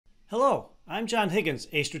Hello, I'm John Higgins,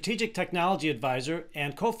 a strategic technology advisor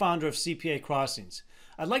and co-founder of CPA Crossings.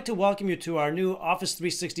 I'd like to welcome you to our new Office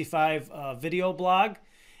 365 video blog.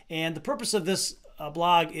 And the purpose of this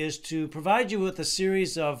blog is to provide you with a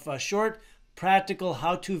series of short, practical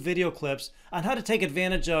how-to video clips on how to take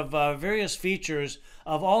advantage of various features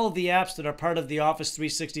of all of the apps that are part of the Office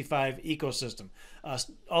 365 ecosystem,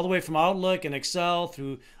 all the way from Outlook and Excel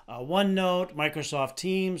through OneNote, Microsoft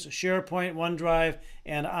Teams, SharePoint, OneDrive,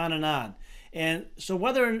 and on and on. And so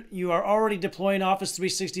whether you are already deploying Office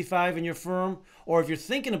 365 in your firm, or if you're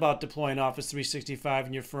thinking about deploying Office 365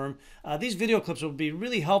 in your firm, these video clips will be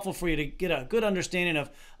really helpful for you to get a good understanding of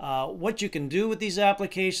what you can do with these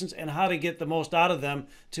applications and how to get the most out of them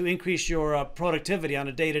to increase your productivity on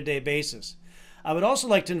a day-to-day basis. I would also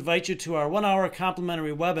like to invite you to our 1-hour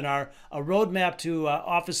complimentary webinar, A Roadmap to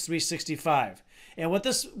Office 365. And what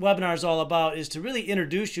this webinar is all about is to really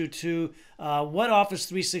introduce you to what Office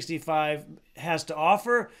 365 has to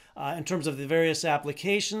offer in terms of the various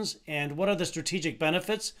applications and what are the strategic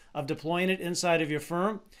benefits of deploying it inside of your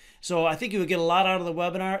firm. So I think you will get a lot out of the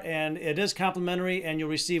webinar, and it is complimentary, and you'll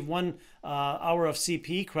receive 1 hour of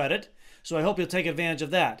CPE credit. So I hope you'll take advantage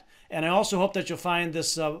of that. And I also hope that you'll find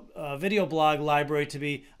this video blog library to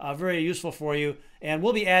be very useful for you, and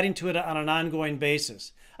we'll be adding to it on an ongoing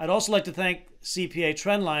basis. I'd also like to thank CPA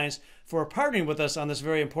Trendlines for partnering with us on this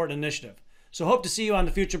very important initiative. So hope to see you on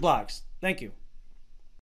the future blogs. Thank you.